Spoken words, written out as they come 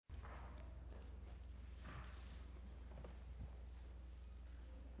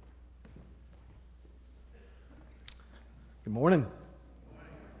Good morning.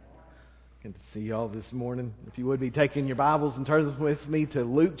 Good to see you all this morning. If you would be taking your Bibles and turning with me to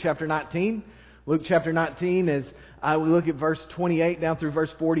Luke chapter 19. Luke chapter 19, as we look at verse 28 down through verse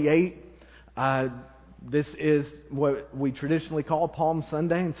 48. This is what we traditionally call Palm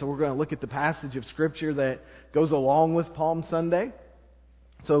Sunday, and so we're going to look at the passage of Scripture that goes along with Palm Sunday.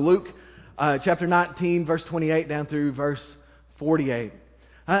 So Luke chapter 19, verse 28 down through verse 48.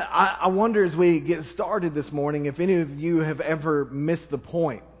 I wonder as we get started this morning if any of you have ever missed the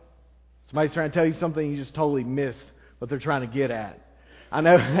point. Somebody's trying to tell you something, you just totally miss what they're trying to get at. I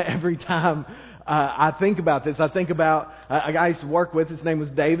know every time I think about this, I think about a guy I used to work with. His name was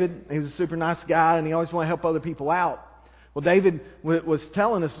David. He was a super nice guy, and he always wanted to help other people out. Well, David was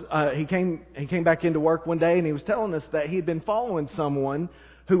telling us, he came back into work one day, and he was telling us that he'd been following someone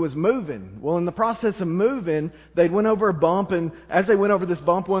who was moving. Well, in the process of moving, they went over a bump, and as they went over this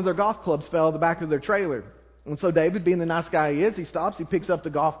bump, one of their golf clubs fell out the back of their trailer. And so David, being the nice guy he is, he stops, he picks up the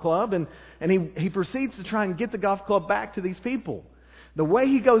golf club, and he proceeds to try and get the golf club back to these people. The way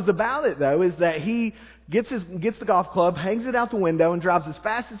he goes about it, though, is that he gets the golf club, hangs it out the window, and drives as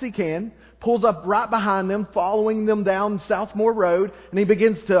fast as he can, pulls up right behind them, following them down Southmore Road, and he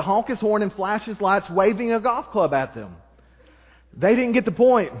begins to honk his horn and flash his lights, waving a golf club at them. They didn't get the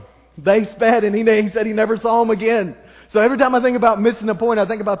point. They sped, and he said he never saw them again. So every time I think about missing a point, I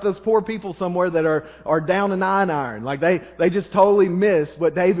think about those poor people somewhere that are down a 9-iron. Like they just totally missed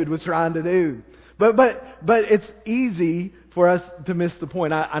what David was trying to do. But it's easy for us to miss the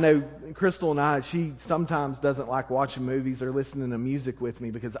point. I know Crystal and I, she sometimes doesn't like watching movies or listening to music with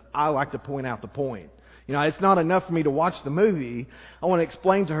me because I like to point out the point. You know, it's not enough for me to watch the movie. I want to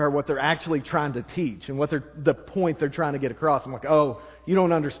explain to her what they're actually trying to teach and what the point they're trying to get across. I'm like, oh, you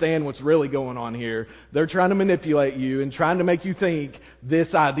don't understand what's really going on here. They're trying to manipulate you and trying to make you think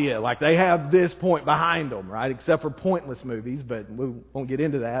this idea. Like they have this point behind them, right? Except for pointless movies, but we won't get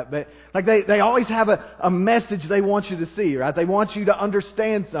into that. But like they always have a message they want you to see, right? They want you to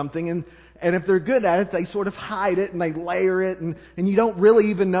understand something, and if they're good at it, they sort of hide it and they layer it, and you don't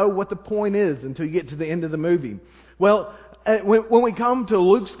really even know what the point is until you get to the end of the movie. Well, when we come to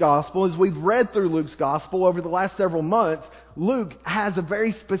Luke's Gospel, as we've read through Luke's Gospel over the last several months, Luke has a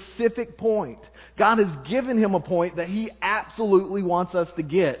very specific point. God has given him a point that he absolutely wants us to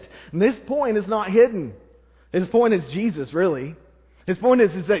get. And this point is not hidden. His point is Jesus, really. His point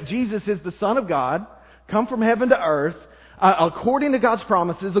is that Jesus is the Son of God, come from heaven to earth, according to God's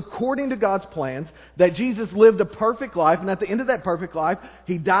promises, according to God's plans, that Jesus lived a perfect life, and at the end of that perfect life,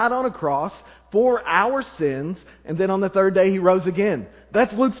 he died on a cross for our sins, and then on the third day he rose again.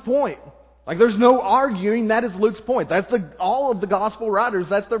 That's Luke's point. Like there's no arguing, that is Luke's point. That's all of the gospel writers,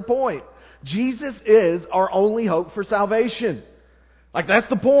 that's their point. Jesus is our only hope for salvation. Like that's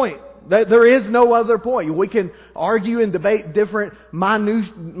the point. There is no other point. We can argue and debate different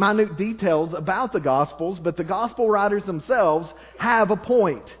minute details about the Gospels, but the Gospel writers themselves have a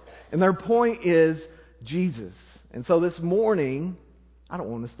point. And their point is Jesus. And so this morning, I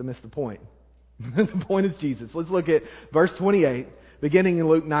don't want us to miss the point. The point is Jesus. Let's look at verse 28, beginning in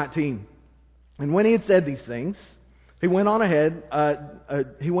Luke 19. And when he had said these things, he went on ahead,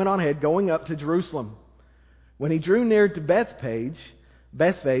 going up to Jerusalem. When he drew near to Bethphage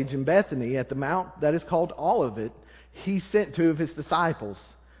and Bethany at the mount that is called Olivet, he sent 2 of his disciples,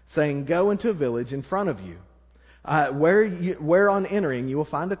 saying, "Go into a village in front of you, where on entering you will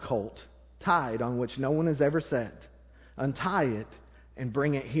find a colt tied on which no one has ever sat. Untie it and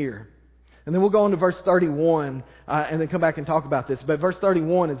bring it here." And then we'll go on to verse 31 and then come back and talk about this. But verse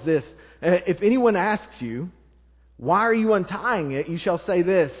 31 is this: "If anyone asks you, 'Why are you untying it?' you shall say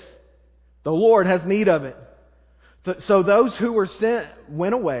this, 'The Lord has need of it.'" So those who were sent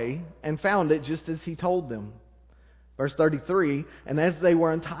went away and found it just as he told them. Verse 33, "And as they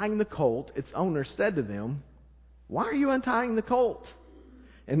were untying the colt, its owner said to them, 'Why are you untying the colt?'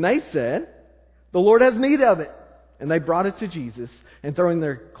 And they said, 'The Lord has need of it.' And they brought it to Jesus, and throwing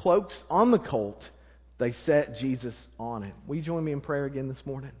their cloaks on the colt, they set Jesus on it." Will you join me in prayer again this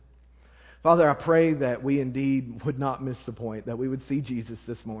morning? Father, I pray that we indeed would not miss the point, that we would see Jesus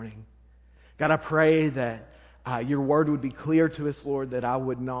this morning. God, I pray that your word would be clear to us, Lord, that I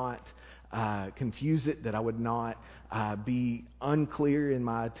would not confuse it, that I would not be unclear in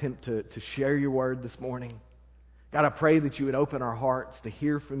my attempt to share your word this morning. God, I pray that you would open our hearts to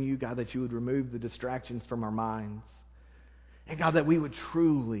hear from you, God, that you would remove the distractions from our minds. And God, that we would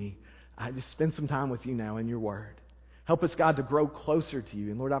truly just spend some time with you now in your word. Help us, God, to grow closer to you.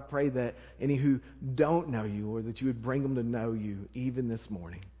 And Lord, I pray that any who don't know you, Lord, that you would bring them to know you even this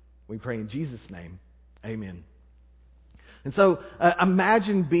morning. We pray in Jesus' name. Amen. And so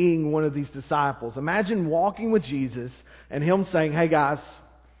imagine being one of these disciples. Imagine walking with Jesus and Him saying, hey guys,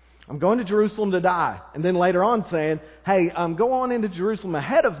 I'm going to Jerusalem to die. And then later on saying, hey, go on into Jerusalem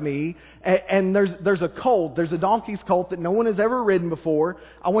ahead of me. And there's a colt. There's a donkey's colt that no one has ever ridden before.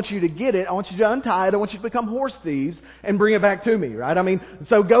 I want you to get it. I want you to untie it. I want you to become horse thieves and bring it back to me, right? I mean,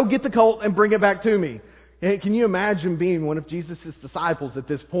 so go get the colt and bring it back to me. Can you imagine being one of Jesus' disciples at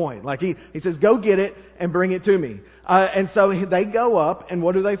this point? Like he says, go get it and bring it to me. And so they go up, and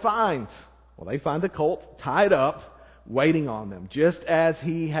what do they find? Well, they find the colt tied up, waiting on them, just as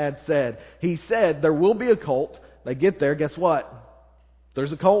He had said. He said there will be a colt. They get there, guess what?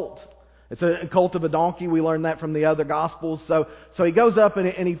 There's a colt. It's a colt of a donkey. We learned that from the other Gospels. So he goes up and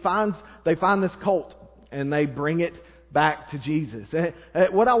they find this colt, and they bring it back to Jesus.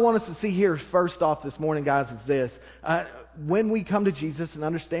 What I want us to see here first off this morning, guys, is this. When we come to Jesus and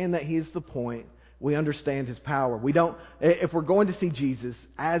understand that He is the point, we understand His power. If we're going to see Jesus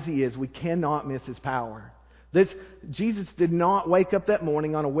as He is, we cannot miss His power. Jesus did not wake up that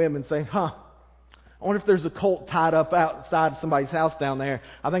morning on a whim and say, I wonder if there's a colt tied up outside somebody's house down there.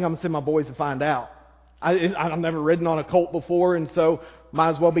 I think I'm going to send my boys to find out. I've never ridden on a colt before, and so might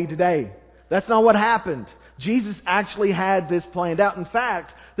as well be today. That's not what happened. Jesus actually had this planned out. In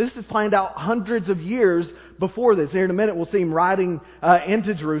fact, this is planned out hundreds of years before this. Here in a minute we'll see Him riding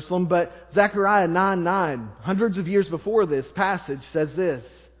into Jerusalem, but Zechariah 9:9, hundreds of years before this passage, says this: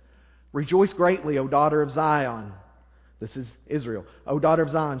 Rejoice greatly, O daughter of Zion. This is Israel. O daughter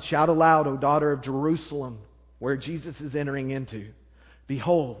of Zion, shout aloud, O daughter of Jerusalem, where Jesus is entering into.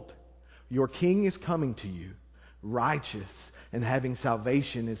 Behold, your King is coming to you, righteous and having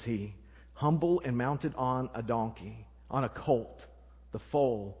salvation is He, humble and mounted on a donkey, on a colt, the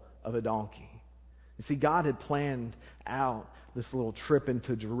foal of a donkey. You see, God had planned out this little trip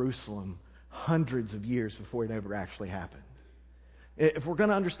into Jerusalem hundreds of years before it ever actually happened. If we're going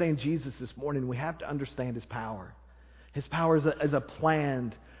to understand Jesus this morning, we have to understand His power. His power is a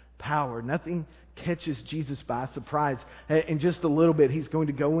planned power. Nothing catches Jesus by surprise. In just a little bit, He's going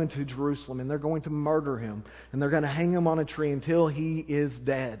to go into Jerusalem, and they're going to murder Him, and they're going to hang Him on a tree until He is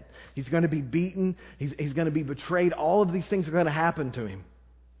dead. He's going to be beaten. He's going to be betrayed. All of these things are going to happen to Him.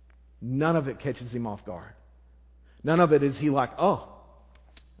 None of it catches Him off guard. None of it is He like, oh,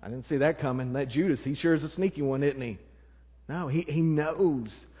 I didn't see that coming. That Judas, he sure is a sneaky one, isn't he? No, he knows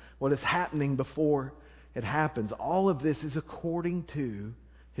what is happening before it happens. All of this is according to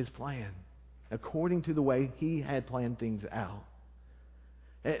His plan, according to the way He had planned things out.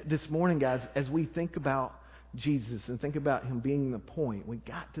 This morning, guys, as we think about Jesus and think about Him being the point, we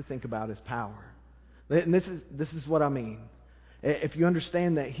got to think about His power. And this is what I mean. If you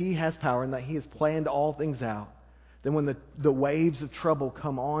understand that He has power and that He has planned all things out, then when the waves of trouble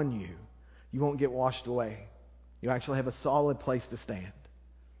come on you, you won't get washed away. You actually have a solid place to stand.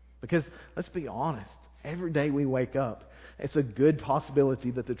 Because, let's be honest, every day we wake up, it's a good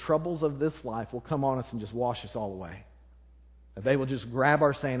possibility that the troubles of this life will come on us and just wash us all away. That they will just grab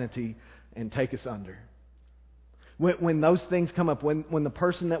our sanity and take us under. When those things come up, when the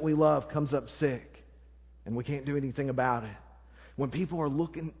person that we love comes up sick and we can't do anything about it, when people are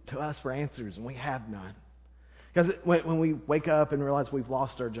looking to us for answers and we have none. Because when we wake up and realize we've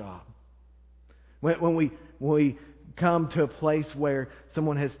lost our job, when we come to a place where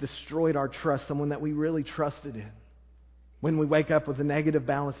someone has destroyed our trust, someone that we really trusted in, when we wake up with a negative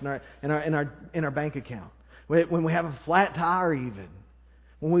balance in our bank account, when we have a flat tire even,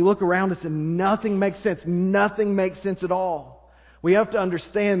 when we look around us and nothing makes sense at all, we have to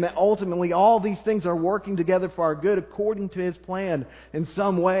understand that ultimately all these things are working together for our good according to His plan in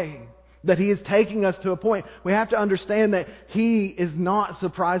some way. That He is taking us to a point. We have to understand that He is not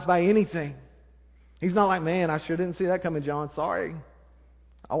surprised by anything. He's not like, man, I sure didn't see that coming, John. Sorry.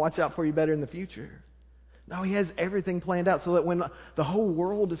 I'll watch out for you better in the future. No, He has everything planned out so that when the whole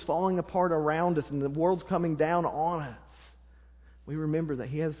world is falling apart around us and the world's coming down on us, we remember that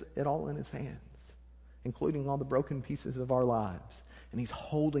He has it all in His hands, including all the broken pieces of our lives. And He's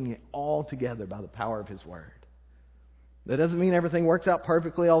holding it all together by the power of His Word. That doesn't mean everything works out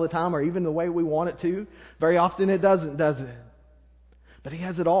perfectly all the time or even the way we want it to. Very often it doesn't, does it? But He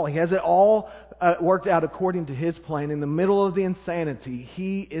has it all. He has it all worked out according to His plan. In the middle of the insanity,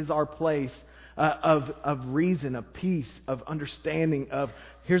 He is our place of reason, of peace, of understanding, of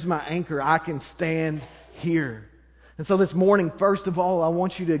here's my anchor. I can stand here. And so this morning, first of all, I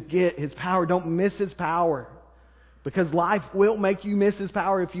want you to get His power. Don't miss His power. Because life will make you miss His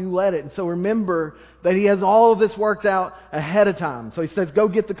power if you let it. And so remember that He has all of this worked out ahead of time. So He says, go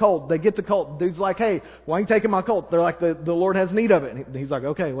get the colt. They get the colt. The dude's like, hey, why are you taking my colt? They're like, the Lord has need of it. And He's like,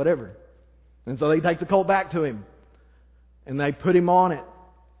 okay, whatever. And so they take the colt back to Him. And they put him on it.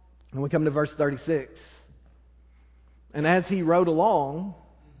 And we come to verse 36. And as he rode along,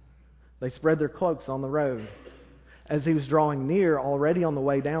 they spread their cloaks on the road. As he was drawing near, already on the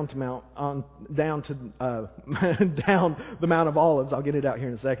way down to down the Mount of Olives. I'll get it out here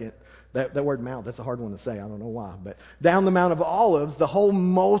in a second. That word mount, that's a hard one to say. I don't know why. But down the Mount of Olives, the whole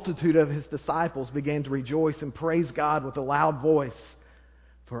multitude of his disciples began to rejoice and praise God with a loud voice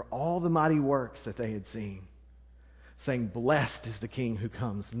for all the mighty works that they had seen, saying, "Blessed is the King who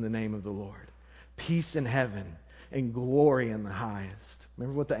comes in the name of the Lord. Peace in heaven and glory in the highest."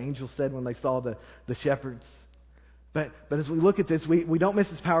 Remember what the angels said when they saw the shepherds? But as we look at this, we don't miss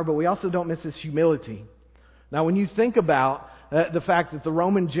His power, but we also don't miss His humility. Now, when you think about the fact that the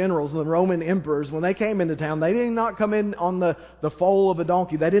Roman generals and the Roman emperors, when they came into town, they did not come in on the foal of a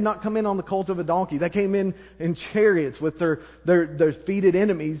donkey. They did not come in on the colt of a donkey. They came in chariots with their defeated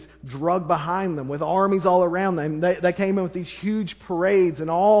enemies dragged behind them, with armies all around them. They came in with these huge parades and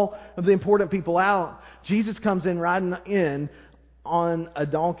all of the important people out. Jesus comes in riding in on a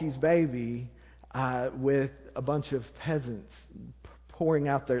donkey's baby with a bunch of peasants pouring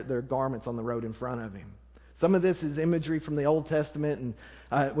out their garments on the road in front of Him. Some of this is imagery from the Old Testament,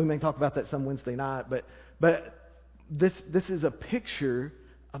 and we may talk about that some Wednesday night. But this is a picture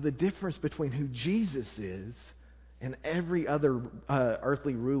of the difference between who Jesus is and every other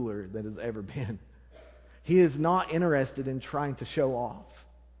earthly ruler that has ever been. He is not interested in trying to show off.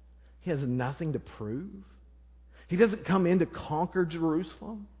 He has nothing to prove. He doesn't come in to conquer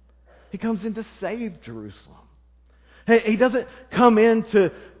Jerusalem. He comes in to save Jerusalem. He doesn't come in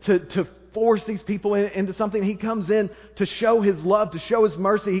to force these people into something. He comes in to show His love, to show His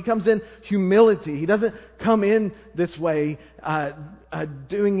mercy. He comes in humility. He doesn't come in this way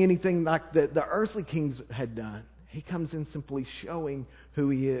doing anything like the earthly kings had done. He comes in simply showing who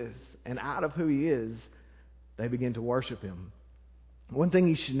He is. And out of who He is, they begin to worship Him. One thing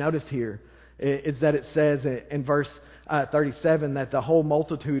you should notice here is that it says in verse 37 that the whole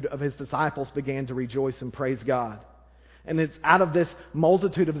multitude of His disciples began to rejoice and praise God. And it's out of this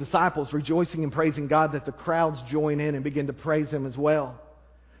multitude of disciples rejoicing and praising God that the crowds join in and begin to praise Him as well.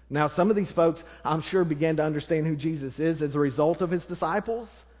 Now, some of these folks, I'm sure, began to understand who Jesus is as a result of His disciples,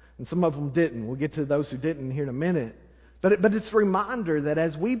 and some of them didn't. We'll get to those who didn't here in a minute. But it's a reminder that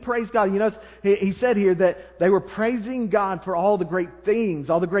as we praise God, He said here that they were praising God for all the great things,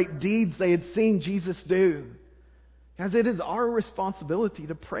 all the great deeds they had seen Jesus do. Guys, it is our responsibility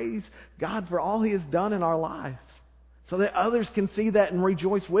to praise God for all He has done in our life, so that others can see that and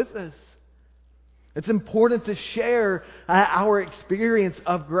rejoice with us. It's important to share our experience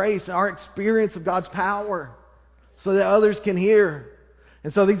of grace, our experience of God's power, so that others can hear.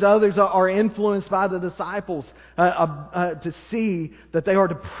 And so these others are influenced by the disciples to see that they are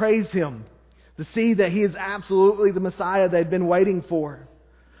to praise Him, to see that He is absolutely the Messiah they'd been waiting for.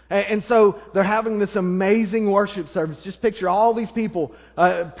 And so they're having this amazing worship service. Just picture all these people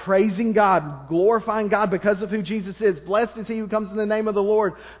praising God, glorifying God because of who Jesus is. Blessed is He who comes in the name of the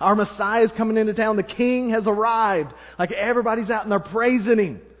Lord. Our Messiah is coming into town. The King has arrived. Like everybody's out and they're praising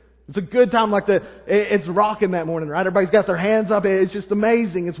Him. It's a good time, like it's rocking that morning, right? Everybody's got their hands up. It's just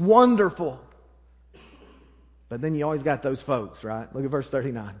amazing. It's wonderful. But then you always got those folks, right? Look at verse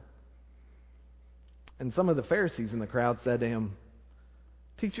 39. And some of the Pharisees in the crowd said to Him,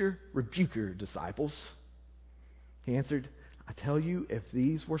 "Teacher, rebuke your disciples." He answered, "I tell you, if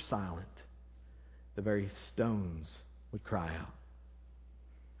these were silent, the very stones would cry out."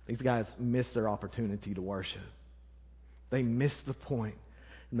 These guys missed their opportunity to worship. They missed the point,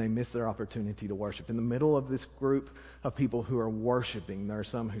 and they missed their opportunity to worship. In the middle of this group of people who are worshiping, there are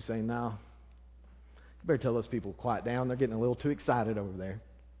some who say, "No, you better tell those people to quiet down. They're getting a little too excited over there.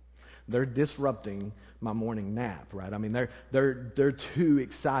 They're disrupting my morning nap," right? I mean, they're too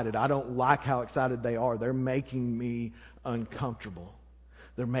excited. I don't like how excited they are. They're making me uncomfortable.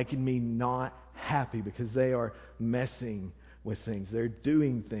 They're making me not happy because they are messing with things. They're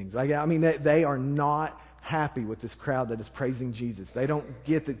doing things. They are not happy with this crowd that is praising Jesus. They don't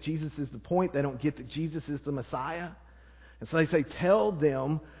get that Jesus is the point. They don't get that Jesus is the Messiah. And so they say, tell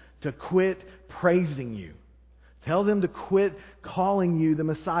them to quit praising you. Tell them to quit calling you the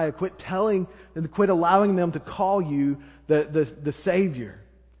Messiah. Quit allowing them to call you the Savior.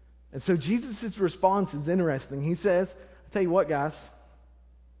 And so Jesus' response is interesting. He says, I tell you what, guys,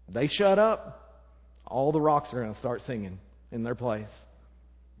 they shut up, all the rocks are going to start singing in their place.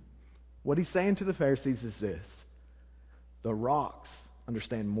 What he's saying to the Pharisees is this: the rocks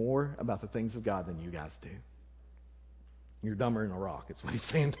understand more about the things of God than you guys do. You're dumber than a rock. That's what he's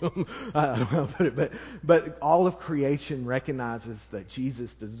saying to them. I don't know how to put it. But all of creation recognizes that Jesus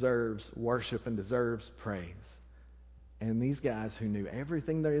deserves worship and deserves praise. And these guys who knew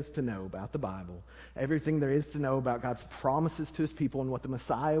everything there is to know about the Bible, everything there is to know about God's promises to His people and what the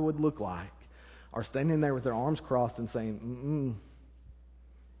Messiah would look like, are standing there with their arms crossed and saying,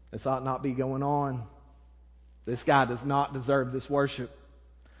 this ought not be going on. This guy does not deserve this worship.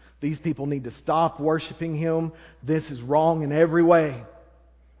 These people need to stop worshiping Him. This is wrong in every way.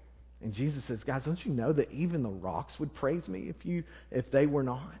 And Jesus says, guys, don't you know that even the rocks would praise me if they were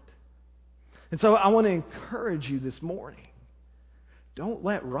not? And so I want to encourage you this morning. Don't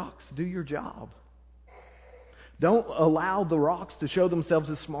let rocks do your job. Don't allow the rocks to show themselves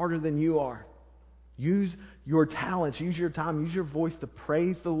as smarter than you are. Use your talents, use your time, use your voice to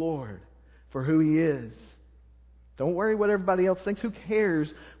praise the Lord for who He is. Don't worry what everybody else thinks. Who cares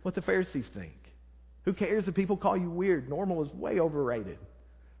what the Pharisees think? Who cares if people call you weird? Normal is way overrated.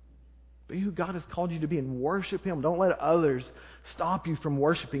 Be who God has called you to be and worship Him. Don't let others stop you from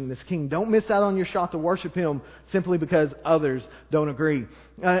worshiping this King. Don't miss out on your shot to worship Him simply because others don't agree.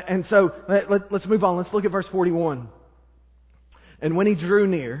 And so let's move on. Let's look at verse 41. And when He drew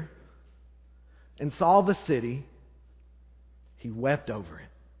near and saw the city, He wept over it,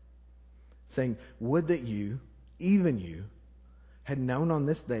 saying, would that you, even you, had known on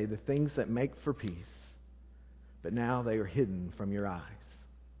this day the things that make for peace, but now they are hidden from your eyes.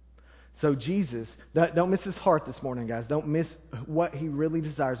 So Jesus, don't miss His heart this morning, guys. Don't miss what He really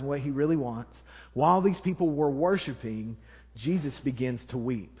desires and what He really wants. While these people were worshiping, Jesus begins to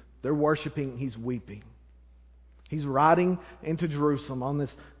weep. They're worshiping, He's weeping. He's riding into Jerusalem on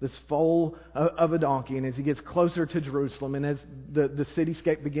this foal of a donkey, and as He gets closer to Jerusalem and as the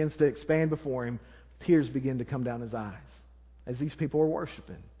cityscape begins to expand before Him, tears begin to come down His eyes as these people are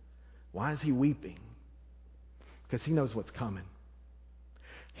worshiping. Why is He weeping? Because He knows what's coming.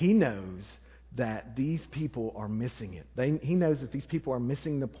 He knows that these people are missing it. He knows that these people are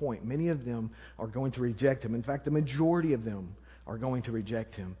missing the point. Many of them are going to reject Him. In fact, the majority of them are going to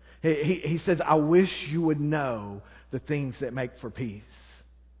reject Him. He says, I wish you would know the things that make for peace.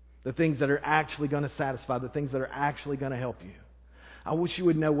 The things that are actually going to satisfy. The things that are actually going to help you. I wish you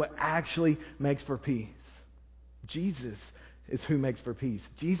would know what actually makes for peace. Jesus is who makes for peace.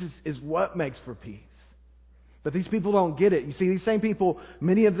 Jesus is what makes for peace. But these people don't get it. You see, these same people,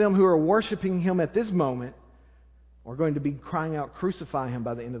 many of them who are worshiping Him at this moment, are going to be crying out, crucify Him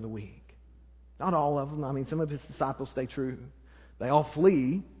by the end of the week. Not all of them. I mean, some of His disciples stay true. They all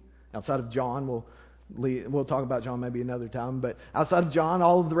flee. Outside of John, we'll talk about John maybe another time. But outside of John,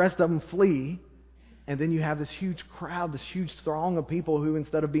 all of the rest of them flee. And then you have this huge crowd, this huge throng of people who,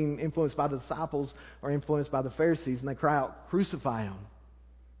 instead of being influenced by the disciples, are influenced by the Pharisees. And they cry out, crucify Him.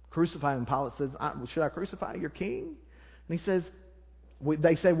 Crucify Him. Pilate says, should I crucify your king? And he says,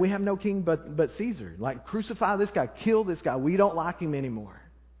 they say, we have no king but Caesar. Like, crucify this guy. Kill this guy. We don't like him anymore.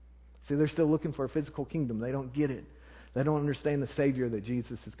 See, they're still looking for a physical kingdom. They don't get it. They don't understand the Savior that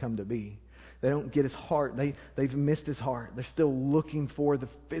Jesus has come to be. They don't get His heart. They've missed His heart. They're still looking for the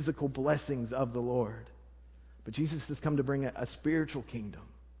physical blessings of the Lord. But Jesus has come to bring a spiritual kingdom.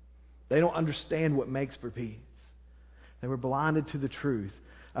 They don't understand what makes for peace. They were blinded to the truth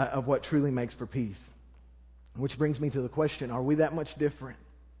of what truly makes for peace. Which brings me to the question, are we that much different?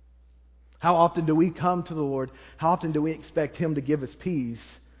 How often do we come to the Lord? How often do we expect Him to give us peace,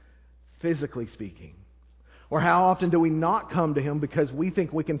 physically speaking? Or how often do we not come to Him because we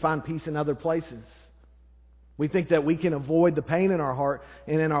think we can find peace in other places? We think that we can avoid the pain in our heart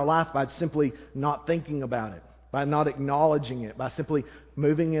and in our life by simply not thinking about it, by not acknowledging it, by simply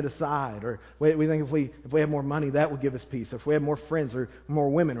moving it aside. Or we think if we have more money, that will give us peace. Or if we have more friends or more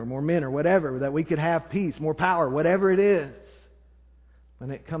women or more men or whatever, that we could have peace, more power, whatever it is.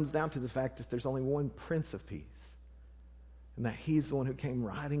 And it comes down to the fact that there's only one Prince of Peace. And that He's the one who came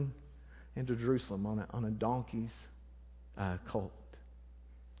riding into Jerusalem on a donkey's colt.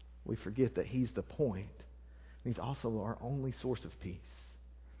 We forget that He's the point. And He's also our only source of peace.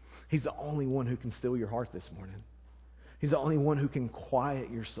 He's the only one who can still your heart this morning. He's the only one who can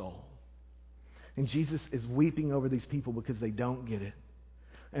quiet your soul. And Jesus is weeping over these people because they don't get it.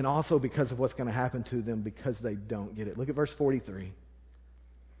 And also because of what's going to happen to them because they don't get it. Look at verse 43.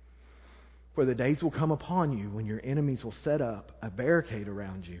 For the days will come upon you when your enemies will set up a barricade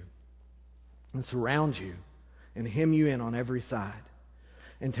around you and surround you and hem you in on every side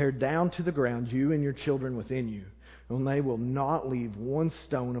and tear down to the ground you and your children within you. And they will not leave one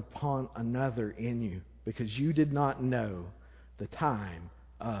stone upon another in you because you did not know the time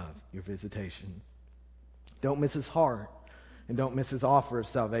of your visitation. Don't miss His heart and don't miss His offer of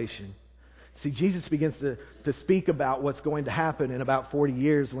salvation. See, Jesus begins to speak about what's going to happen in about 40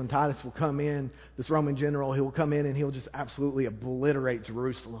 years when Titus will come in, this Roman general. He will come in and he'll just absolutely obliterate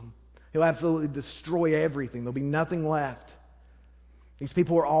Jerusalem. He'll absolutely destroy everything. There'll be nothing left. These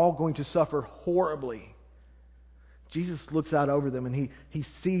people are all going to suffer horribly. Jesus looks out over them and he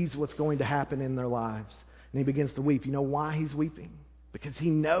sees what's going to happen in their lives. And he begins to weep. You know why he's weeping? Because he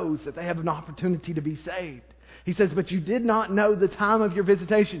knows that they have an opportunity to be saved. He says, but you did not know the time of your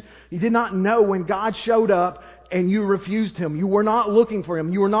visitation. You did not know when God showed up and you refused Him. You were not looking for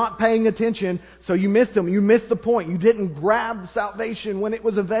Him. You were not paying attention, so you missed Him. You missed the point. You didn't grab salvation when it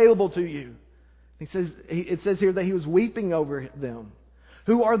was available to you. It says here that He was weeping over them.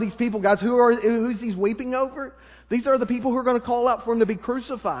 Who are these people, guys? Who's He's weeping over? These are the people who are going to call out for Him to be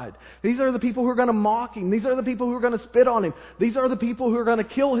crucified. These are the people who are going to mock Him. These are the people who are going to spit on Him. These are the people who are going to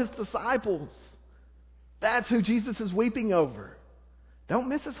kill His disciples. That's who Jesus is weeping over. Don't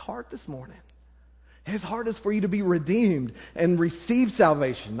miss His heart this morning. His heart is for you to be redeemed and receive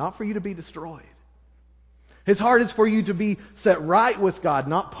salvation, not for you to be destroyed. His heart is for you to be set right with God,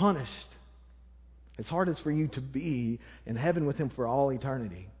 not punished. His heart is for you to be in heaven with Him for all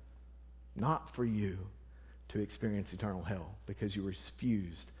eternity, not for you to experience eternal hell because you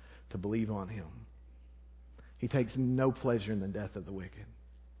refused to believe on Him. He takes no pleasure in the death of the wicked.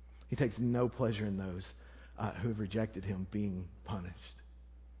 He takes no pleasure in those who have rejected Him being punished.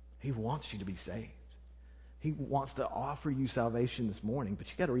 He wants you to be saved. He wants to offer you salvation this morning, but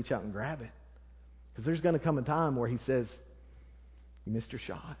you got to reach out and grab it. Because there's going to come a time where He says, you missed your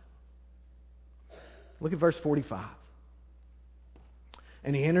shot. Look at verse 45.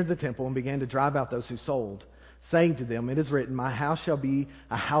 And He entered the temple and began to drive out those who sold, saying to them, it is written, my house shall be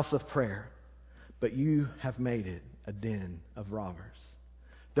a house of prayer, but you have made it a den of robbers.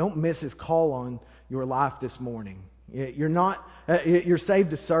 Don't miss His call on your life this morning. You're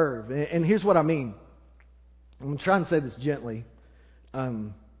saved to serve. And here's what I mean. I'm trying to say this gently.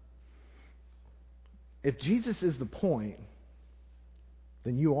 If Jesus is the point,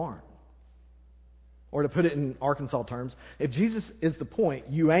 then you aren't. Or to put it in Arkansas terms, if Jesus is the point,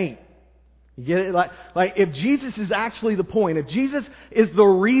 you ain't. You get it? Like if Jesus is actually the point, if Jesus is the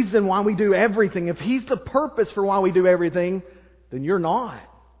reason why we do everything, if He's the purpose for why we do everything, then you're not.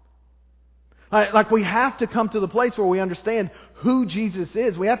 Like we have to come to the place where we understand who Jesus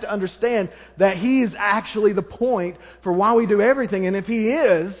is. We have to understand that He is actually the point for why we do everything. And if He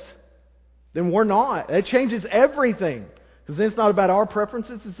is, then we're not. It changes everything. Because then it's not about our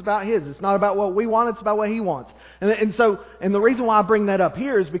preferences, it's about His. It's not about what we want, it's about what He wants. And the reason why I bring that up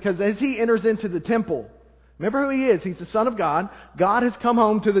here is because as He enters into the temple, remember who He is. He's the Son of God. God has come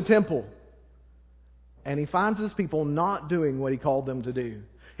home to the temple. And He finds His people not doing what He called them to do.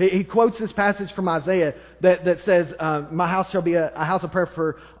 He quotes this passage from Isaiah that says, my house shall be a house of prayer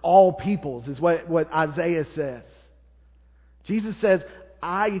for all peoples, is what Isaiah says. Jesus says,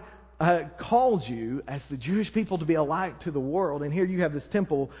 I called you as the Jewish people to be a light to the world. And here you have this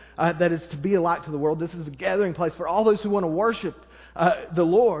temple that is to be a light to the world. This is a gathering place for all those who want to worship the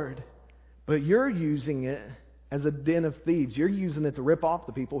Lord. But you're using it as a den of thieves. You're using it to rip off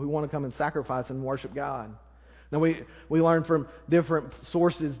the people who want to come and sacrifice and worship God. Now, we learn from different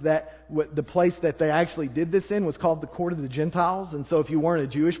sources that the place that they actually did this in was called the court of the Gentiles. And so if you weren't a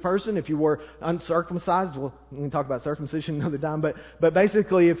Jewish person, if you were uncircumcised, well, we can talk about circumcision another time, but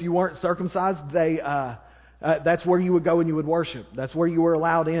basically if you weren't circumcised, that's where you would go and you would worship. That's where you were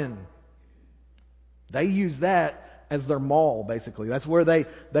allowed in. They used that as their mall, basically. That's where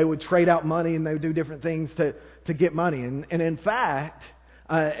they would trade out money and they would do different things to get money. And in fact,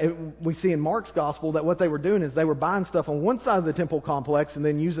 we see in Mark's gospel that what they were doing is they were buying stuff on one side of the temple complex and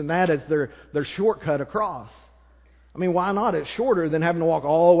then using that as their shortcut across. I mean, why not? It's shorter than having to walk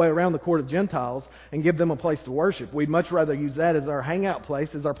all the way around the court of Gentiles and give them a place to worship. We'd much rather use that as our hangout place,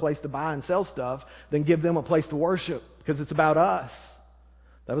 as our place to buy and sell stuff, than give them a place to worship because it's about us.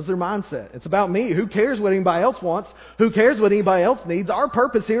 That was their mindset. It's about me. Who cares what anybody else wants? Who cares what anybody else needs? Our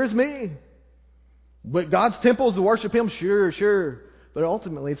purpose here is me. But God's temple is to worship Him, sure. But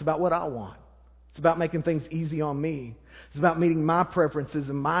ultimately, it's about what I want. It's about making things easy on me. It's about meeting my preferences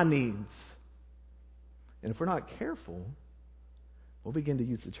and my needs. And if we're not careful, we'll begin to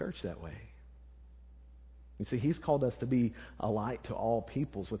use the church that way. You see, He's called us to be a light to all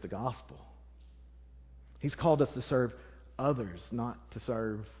peoples with the gospel. He's called us to serve others, not to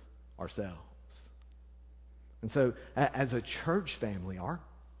serve ourselves. And so, as a church family, our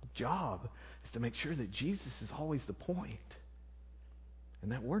job is to make sure that Jesus is always the point.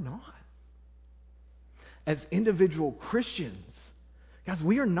 And that we're not. As individual Christians, guys,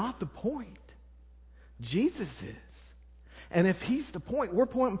 we are not the point. Jesus is. And if He's the point, we're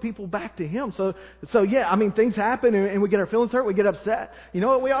pointing people back to Him. So yeah, I mean, things happen and we get our feelings hurt, we get upset. You know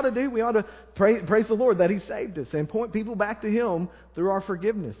what we ought to do? We ought to praise the Lord that He saved us and point people back to Him through our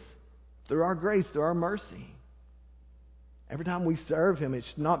forgiveness. through our grace, through our mercy. Every time we serve Him, it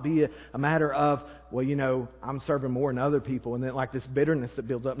should not be a matter of, well, I'm serving more than other people, and then like this bitterness that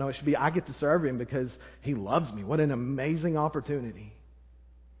builds up. No, it should be, I get to serve Him because He loves me. What an amazing opportunity.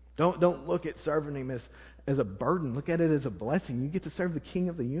 Don't look at serving Him as a burden. Look at it as a blessing. You get to serve the King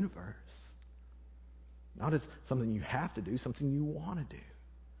of the universe. Not as something you have to do, something you want to do.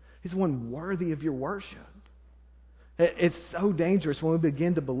 He's the one worthy of your worship. It's so dangerous when we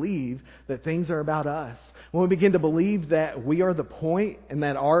begin to believe that things are about us. When we begin to believe that we are the point and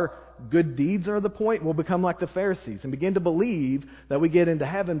that our good deeds are the point, we'll become like the Pharisees and begin to believe that we get into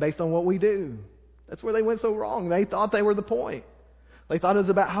heaven based on what we do. That's where they went so wrong. They thought they were the point. They thought it was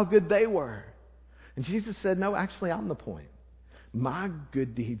about how good they were. And Jesus said, no, actually, I'm the point. My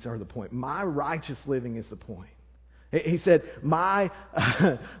good deeds are the point. My righteous living is the point. He said, my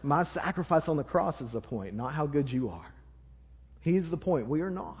sacrifice on the cross is the point, not how good you are. He is the point. We are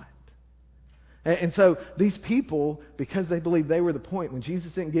not. And so these people, because they believed they were the point, when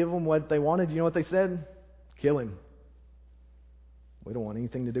Jesus didn't give them what they wanted, you know what they said? Kill Him. We don't want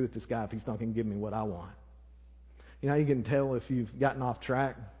anything to do with this guy if he's not going to give me what I want. You know how you can tell if you've gotten off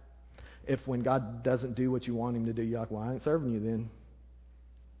track? If when God doesn't do what you want Him to do, you're like, well, I ain't serving you then.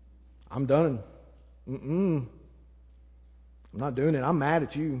 I'm done. I'm not doing it. I'm mad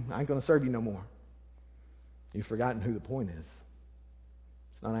at you. I ain't going to serve you no more. You've forgotten who the point is.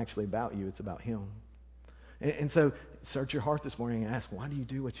 It's not actually about you. It's about Him. And so search your heart this morning and ask, why do you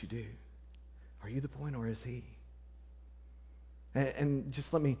do what you do? Are you the point or is He? And just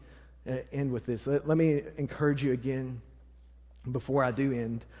let me end with this. Let me encourage you again, before I do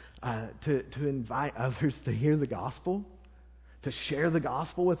end, to invite others to hear the gospel, to share the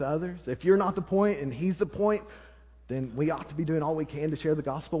gospel with others. If you're not the point and He's the point, then we ought to be doing all we can to share the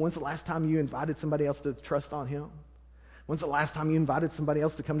gospel. When's the last time you invited somebody else to trust on Him? When's the last time you invited somebody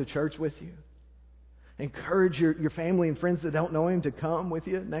else to come to church with you? Encourage your family and friends that don't know Him to come with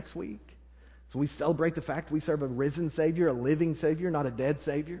you next week. So we celebrate the fact we serve a risen Savior, a living Savior, not a dead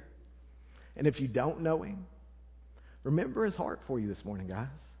Savior. And if you don't know Him, remember His heart for you this morning, guys.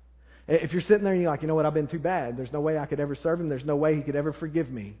 If you're sitting there and you're like, you know what, I've been too bad. There's no way I could ever serve Him. There's no way He could ever forgive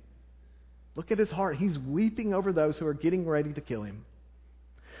me. Look at His heart. He's weeping over those who are getting ready to kill Him.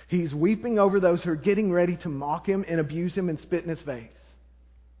 He's weeping over those who are getting ready to mock Him and abuse Him and spit in His face.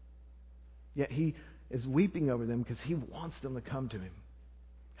 Yet He is weeping over them because He wants them to come to Him.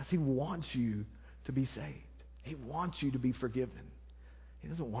 Because He wants you to be saved. He wants you to be forgiven. He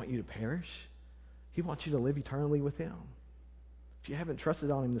doesn't want you to perish. He wants you to live eternally with Him. If you haven't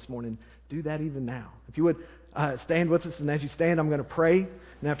trusted on Him this morning, do that even now. If you would stand with us, and as you stand, I'm going to pray.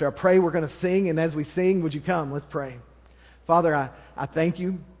 And after I pray, we're going to sing. And as we sing, would you come? Let's pray. Father, I thank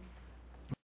You